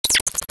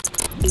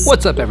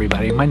What's up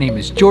everybody, my name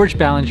is George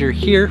Ballinger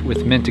here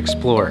with Mint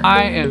Explorer.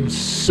 I am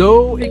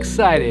so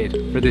excited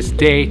for this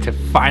day to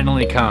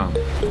finally come.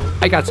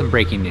 I got some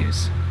breaking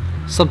news.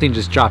 Something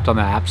just dropped on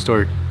the App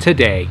Store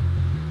today,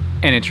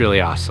 and it's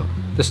really awesome.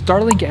 The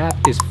StarLink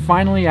app is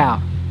finally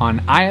out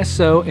on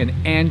ISO and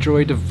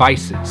Android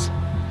devices.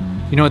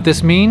 You know what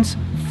this means?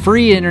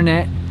 Free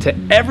internet to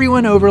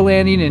everyone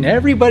overlanding and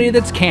everybody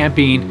that's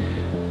camping.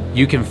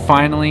 You can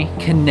finally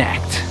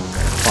connect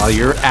while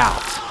you're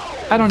out.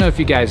 I don't know if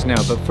you guys know,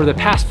 but for the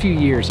past few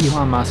years,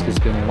 Elon Musk has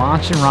been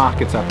launching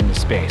rockets up into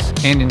space.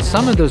 And in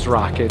some of those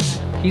rockets,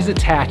 he's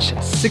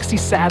attached 60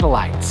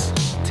 satellites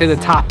to the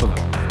top of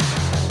them.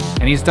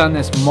 And he's done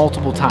this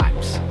multiple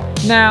times.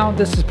 Now,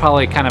 this is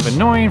probably kind of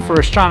annoying for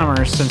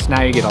astronomers since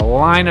now you get a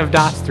line of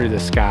dots through the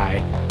sky,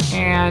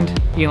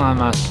 and Elon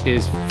Musk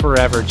is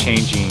forever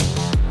changing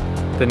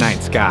the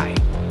night sky.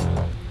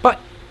 But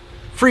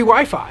free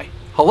Wi-Fi,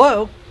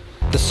 hello?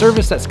 The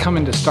service that's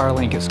coming to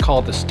StarLink is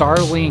called the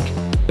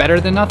StarLink Better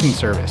Than Nothing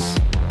service.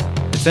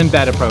 It's in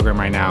beta program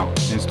right now,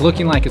 and it's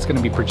looking like it's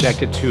gonna be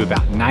projected to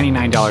about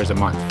 $99 a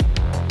month.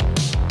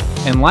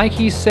 And like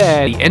he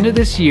said, at the end of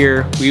this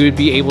year, we would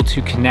be able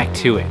to connect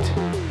to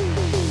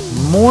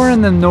it. More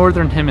in the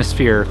northern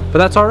hemisphere, but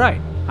that's all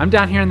right. I'm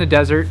down here in the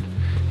desert,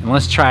 and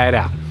let's try it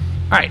out.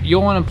 All right,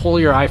 you'll wanna pull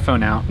your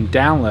iPhone out and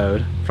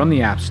download from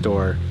the App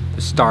Store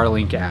the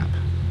StarLink app.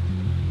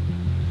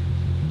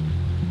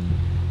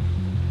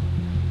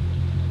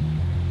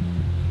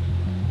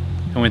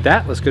 And with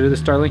that, let's go to the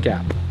StarLink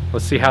app.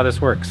 Let's see how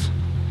this works.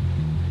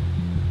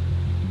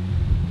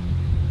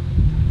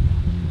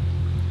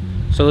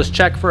 So let's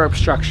check for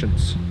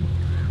obstructions.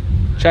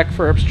 Check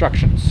for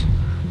obstructions.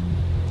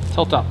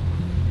 Tilt up.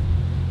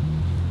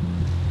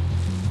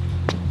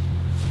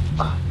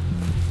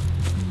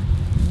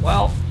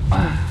 Well,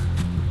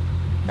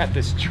 got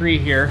this tree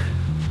here.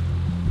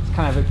 It's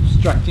kind of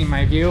obstructing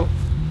my view.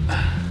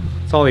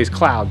 It's all these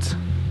clouds.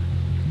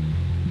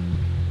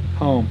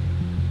 Home.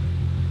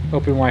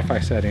 Open Wi-Fi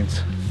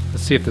settings.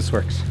 Let's see if this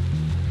works.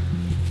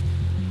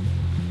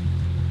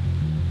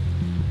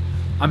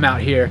 I'm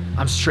out here.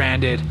 I'm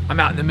stranded. I'm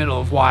out in the middle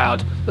of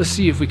wild. Let's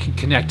see if we can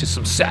connect to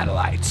some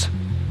satellites.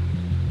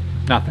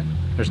 Nothing.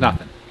 There's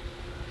nothing.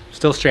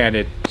 Still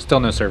stranded. Still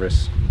no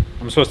service.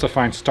 I'm supposed to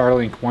find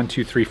StarLink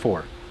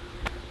 1234.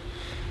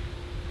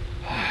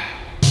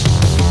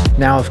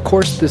 Now, of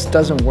course, this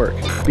doesn't work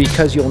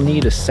because you'll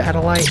need a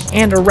satellite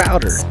and a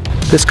router.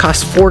 This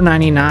costs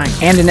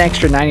 $4.99 and an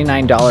extra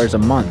 $99 a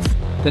month.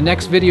 The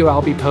next video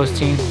I'll be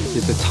posting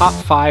is the top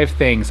 5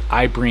 things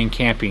I bring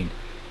camping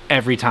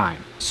every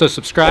time. So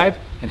subscribe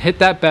and hit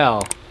that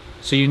bell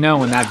so you know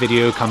when that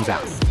video comes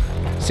out.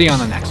 See you on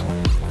the next one.